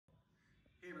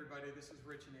everybody, this is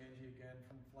Rich and Angie again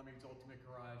from Fleming's Ultimate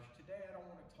Garage. Today I don't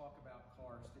want to talk about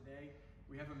cars. Today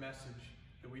we have a message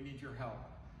that we need your help.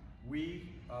 We,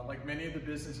 like many of the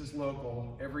businesses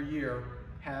local, every year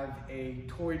have a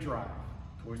toy drive,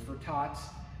 Toys for Tots,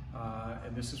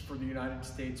 and this is for the United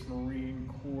States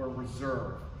Marine Corps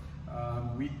Reserve.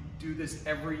 We do this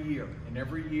every year, and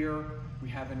every year we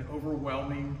have an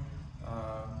overwhelming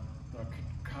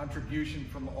contribution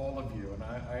from all of you. And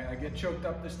I get choked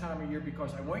up this time of year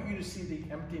because I want you to see the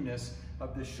emptiness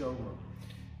of this showroom.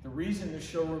 The reason this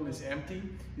showroom is empty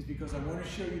is because I want to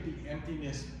show you the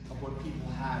emptiness of what people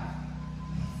have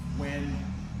when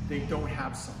they don't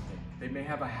have something. They may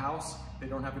have a house, they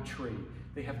don't have a tree.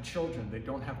 They have children, they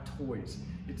don't have toys.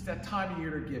 It's that time of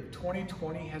year to give.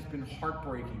 2020 has been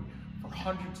heartbreaking for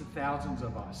hundreds of thousands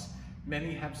of us.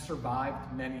 Many have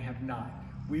survived, many have not.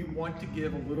 We want to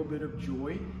give a little bit of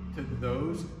joy to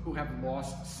those who have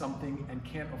lost something and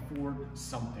can't afford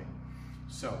something.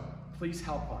 So please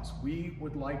help us. We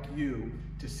would like you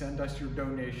to send us your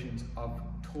donations of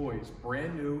toys,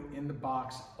 brand new, in the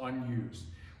box, unused.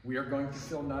 We are going to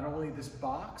fill not only this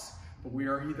box, but we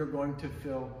are either going to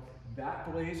fill that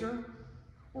Blazer,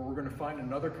 or we're going to find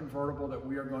another convertible that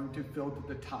we are going to fill to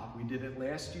the top. We did it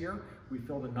last year. We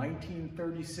filled a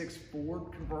 1936 Ford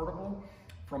convertible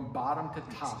from bottom to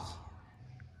top.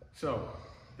 So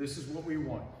this is what we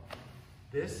want.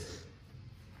 This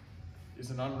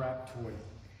is an unwrapped toy.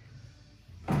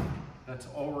 That's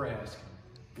all we're asking.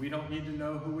 We don't need to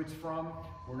know who it's from.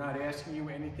 We're not asking you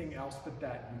anything else but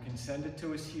that. You can send it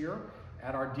to us here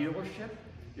at our dealership.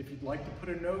 If you'd like to put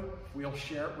a note, we'll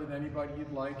share it with anybody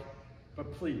you'd like.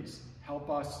 But please help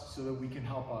us so that we can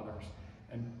help others.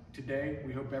 And today,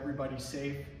 we hope everybody's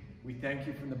safe. We thank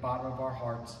you from the bottom of our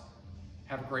hearts.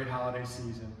 Have a great holiday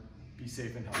season. Be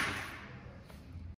safe and healthy.